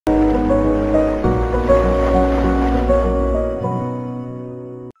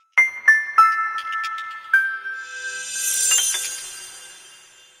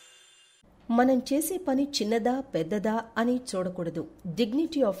మనం చేసే పని చిన్నదా పెద్దదా అని చూడకూడదు,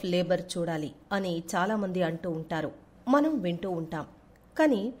 డిగ్నిటీ ఆఫ్ లేబర్ చూడాలి అని చాలామంది అంటూ ఉంటారు. మనం వింటూ ఉంటాం,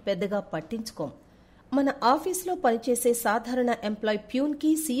 కానీ పెద్దగా పట్టించుకోం. మన ఆఫీస్లో పనిచేసే సాధారణ ఎంప్లాయ్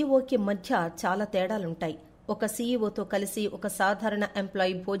ప్యూన్కి సీఈఓకి మధ్య చాలా తేడాలుంటాయి. ఒక సీఈఓతో కలిసి ఒక సాధారణ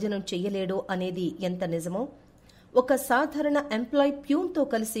ఎంప్లాయీ భోజనం చెయ్యలేడు అనేది ఎంత నిజమో, ఒక సాధారణ ఎంప్లాయీ ప్యూన్తో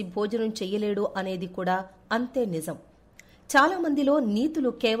కలిసి భోజనం చెయ్యలేడు అనేది కూడా అంతే నిజం. చాలా మందిలో నీతులు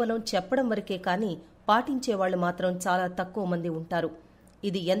కేవలం చెప్పడం వరకే కానీ పాటించేవాళ్లు మాత్రం చాలా తక్కువ మంది ఉంటారు.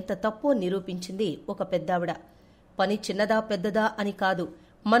 ఇది ఎంత తప్పో నిరూపించింది ఒక పెద్దావిడ. పని చిన్నదా పెద్దదా అని కాదు,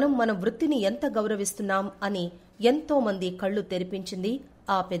 మనం మన వృత్తిని ఎంత గౌరవిస్తున్నాం అని ఎంతో మంది కళ్లు తెరిపించింది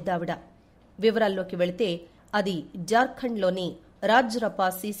ఆ పెద్దావిడ. వివరాల్లోకి వెళితే అది జార్ఖండ్లోని రాజ్రపా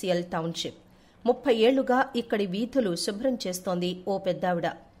సీసీఎల్ టౌన్షిప్. 30 ఏళ్లుగా ఇక్కడి వీధులు శుభ్రం చేస్తోంది ఓ పెద్దావిడ.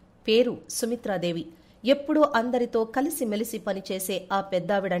 పేరు సుమిత్రాదేవి. ఎప్పుడూ అందరితో కలిసిమెలిసి పనిచేసే ఆ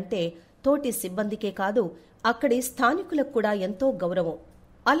పెద్దావిడంటే తోటి సిబ్బందికే కాదు, అక్కడి స్థానికులకు కూడా ఎంతో గౌరవం.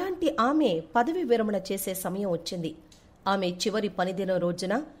 అలాంటి ఆమె పదవి విరమణ చేసే సమయం వచ్చింది. ఆమె చివరి పనిదినం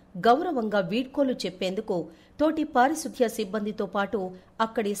రోజున గౌరవంగా వీడ్కోలు చెప్పేందుకు తోటి పారిశుధ్య సిబ్బందితో పాటు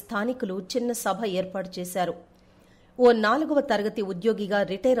అక్కడి స్థానికులు చిన్న సభ ఏర్పాటు చేశారు. ఓ 4వ తరగతి ఉద్యోగిగా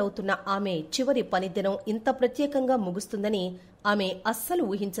రిటైర్ అవుతున్న ఆమె చివరి పనిదినం ఇంత ప్రత్యేకంగా ముగుస్తుందని ఆమె అస్సలు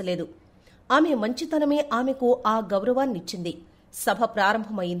ఊహించలేదు. ఆమె మంచితనమే ఆమెకు ఆ గౌరవాన్నిచ్చింది. సభ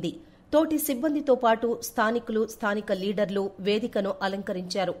ప్రారంభమైంది. తోటి సిబ్బందితో పాటు స్థానికులు, స్థానిక లీడర్లు వేదికను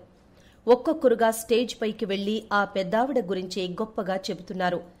అలంకరించారు. ఒక్కొక్కరుగా స్టేజ్ పైకి వెళ్లి ఆ పెద్దావిడ గురించి గొప్పగా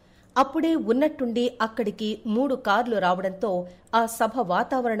చెబుతున్నారు. అప్పుడే ఉన్నట్టుండి అక్కడికి 3 కార్లు రావడంతో ఆ సభ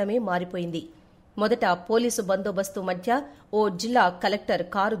వాతావరణమే మారిపోయింది. మొదట పోలీసు బందోబస్తు మధ్య ఓ జిల్లా కలెక్టర్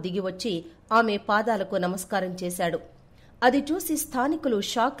కారు దిగివచ్చి ఆమె పాదాలకు నమస్కారం చేశాడు. అది చూసి స్థానికులు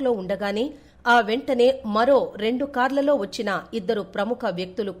షాక్లో ఉండగానే ఆ వెంటనే మరో 2 కార్లలో వచ్చిన 2 ప్రముఖ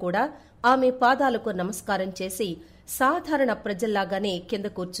వ్యక్తులు కూడా ఆమె పాదాలకు నమస్కారం చేసి సాధారణ ప్రజల్లాగానే కింద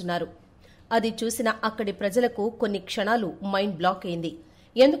కూర్చున్నారు. అది చూసిన అక్కడి ప్రజలకు కొన్ని క్షణాలు మైండ్ బ్లాక్ అయింది.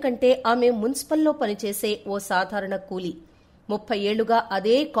 ఎందుకంటే ఆమె మున్సిపల్లో పనిచేసే ఓ సాధారణ కూలీ. 30 ఏళ్లుగా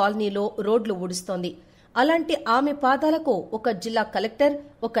అదే కాలనీలో రోడ్లు ఊడుస్తోంది. అలాంటి ఆమె పాదాలకు ఒక జిల్లా కలెక్టర్,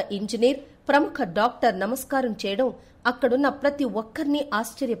 ఒక ఇంజనీర్, ప్రముఖ డాక్టర్ నమస్కారం చేయడం అక్కడున్న ప్రతి ఒక్కరినీ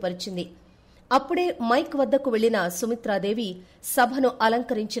ఆశ్చర్యపరిచింది. అప్పుడే మైక్ వద్దకు వెళ్లిన సుమిత్రాదేవి సభను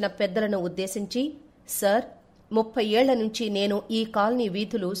అలంకరించిన పెద్దలను ఉద్దేశించి, సార్, 30 ఏళ్ల నుంచి నేను ఈ కాలనీ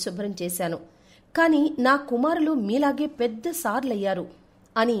వీధులు శుభ్రం చేశాను. కాని నా కుమారులు మీలాగే పెద్ద సార్లయ్యారు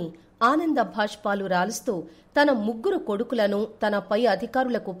అని ఆనంద భాష్పాలు రాలుస్తూ తన 3 కొడుకులను తన పై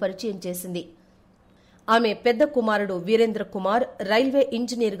అధికారులకు పరిచయం చేసింది. ఆమె పెద్ద కుమారుడు వీరేంద్ర కుమార్ రైల్వే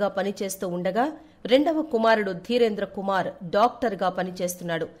ఇంజనీర్గా పనిచేస్తూ ఉండగా, 2వ కుమారుడు ధీరేంద్ర కుమార్ డాక్టర్గా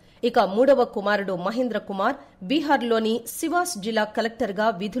పనిచేస్తున్నాడు. ఇక 3వ కుమారుడు మహేంద్ర కుమార్ బీహార్లోని సివాస్ జిల్లా కలెక్టర్గా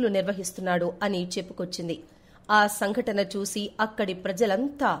విధులు నిర్వహిస్తున్నాడు అని చెప్పుకొచ్చింది. ఆ సంఘటన చూసి అక్కడి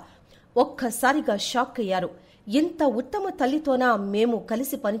ప్రజలంతా ఒక్కసారిగా షాక్ అయ్యారు. ఇంత ఉత్తమ తల్లితోనా మేము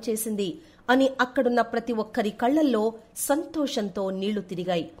కలిసి పనిచేసింది అని అక్కడున్న ప్రతి ఒక్కరి కళ్లల్లో సంతోషంతో నీళ్లు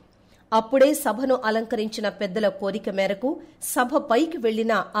తిరిగాయి. అప్పుడే సభను అలంకరించిన పెద్దల కోరిక మేరకు సభ పైకి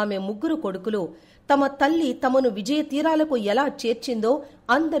వెళ్లిన ఆమె 3 కొడుకులు తమ తల్లి తమను విజయ తీరాలకు ఎలా చేర్చిందో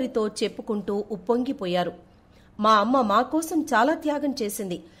అందరితో చెప్పుకుంటూ ఉప్పొంగిపోయారు. మా అమ్మ మా కోసం చాలా త్యాగం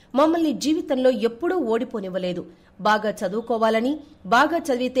చేసింది. మమ్మల్ని జీవితంలో ఎప్పుడూ ఓడిపోనివ్వలేదు. బాగా చదువుకోవాలని, బాగా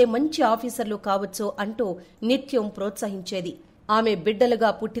చదివితే మంచి ఆఫీసర్లు కావచ్చు అంటూ నిత్యం ప్రోత్సహించేది. ఆమె బిడ్డలుగా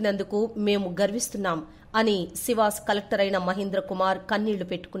పుట్టినందుకు మేము గర్విస్తున్నాం అని సివాస్ కలెక్టర్ అయిన మహేంద్ర కుమార్ కన్నీళ్లు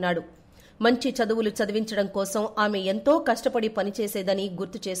పెట్టుకున్నాడు. మంచి చదువులు చదివించడం కోసం ఆమె ఎంతో కష్టపడి పనిచేసేదని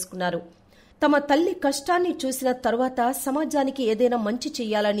గుర్తు చేసుకున్నారు. తమ తల్లి కష్టాన్ని చూసిన తరువాత సమాజానికి ఏదైనా మంచి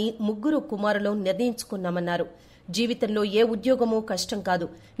చెయ్యాలని 3 కుమారులు నిర్ణయించుకున్నామన్నారు. జీవితంలో ఏ ఉద్యోగమూ కష్టం కాదు.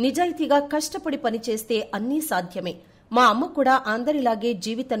 నిజాయితీగా కష్టపడి పనిచేస్తే అన్నీ సాధ్యమే. మా అమ్మ కూడా అందరిలాగే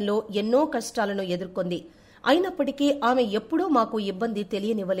జీవితంలో ఎన్నో కష్టాలను ఎదుర్కొంది. అయినప్పటికీ ఆమె ఎప్పుడూ మాకు ఇబ్బంది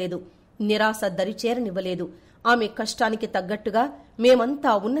తెలియనివ్వలేదు, నిరాశ దరిచేరనివ్వలేదు. ఆమె కష్టానికి తగ్గట్టుగా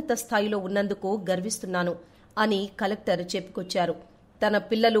మేమంతా ఉన్నత స్థాయిలో ఉన్నందుకు గర్విస్తున్నాను అని కలెక్టర్ చెప్పుకొచ్చారు. తన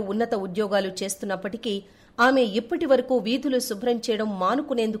పిల్లలు ఉన్నత ఉద్యోగాలు చేస్తున్నప్పటికీ ఆమె ఇప్పటి వరకు వీధులు శుభ్రం చేయడం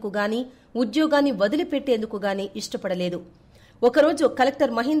మానుకునేందుకు గాని, ఉద్యోగాన్ని వదిలిపెట్టేందుకు గాని ఇష్టపడలేదు. ఒకరోజు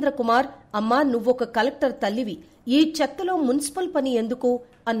కలెక్టర్ మహేంద్ర కుమార్, అమ్మా, నువ్వొక కలెక్టర్ తల్లివి, ఈ చెత్తలో మున్సిపల్ పని ఎందుకు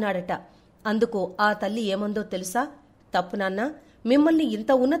అన్నాడట. అందుకు ఆ తల్లి ఏమందో తెలుసా? తప్పు నాన్న, మిమ్మల్ని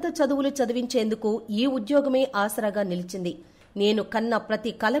ఇంత ఉన్నత చదువులు చదివించేందుకు ఈ ఉద్యోగమే ఆసరాగా నిలిచింది. నేను కన్న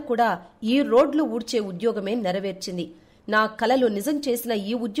ప్రతి కల కూడా ఈ రోడ్లు ఊడ్చే ఉద్యోగమే నెరవేర్చింది. నా కలలు నిజం చేసిన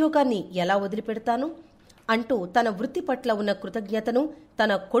ఈ ఉద్యోగాన్ని ఎలా వదిలిపెడతాను అంటూ తన వృత్తి పట్ల ఉన్న కృతజ్ఞతను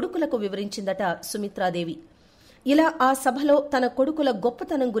తన కొడుకులకు వివరించిందట సుమిత్రాదేవి. ఇలా ఆ సభలో తన కొడుకుల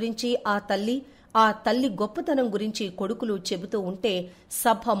గొప్పతనం గురించి ఆ తల్లి గొప్పతనం గురించి కొడుకులు చెబుతూ ఉంటే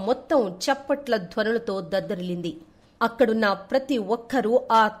సభ మొత్తం చప్పట్ల ధ్వనులతో దద్దరిల్లింది. అక్కడున్న ప్రతి ఒక్కరూ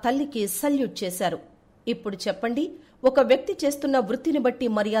ఆ తల్లికి సల్యూట్ చేశారు. ఇప్పుడు చెప్పండి, ఒక వ్యక్తి చేస్తున్న వృత్తిని బట్టి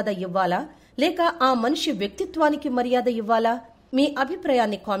మర్యాద ఇవ్వాలా, లేక ఆ మనిషి వ్యక్తిత్వానికి మర్యాద ఇవ్వాలా? మీ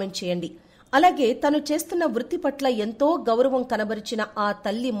అభిప్రాయాన్ని కామెంట్ చేయండి. అలాగే తను చేస్తున్న వృత్తి పట్ల ఎంతో గౌరవం కనబరిచిన ఆ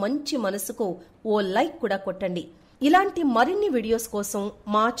తల్లి మంచి మనసుకు ఓ లైక్ కూడా కొట్టండి. ఇలాంటి మరిన్ని వీడియోస్ కోసం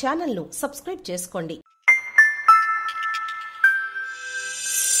మా ఛానల్ను సబ్స్క్రైబ్ చేసుకోండి.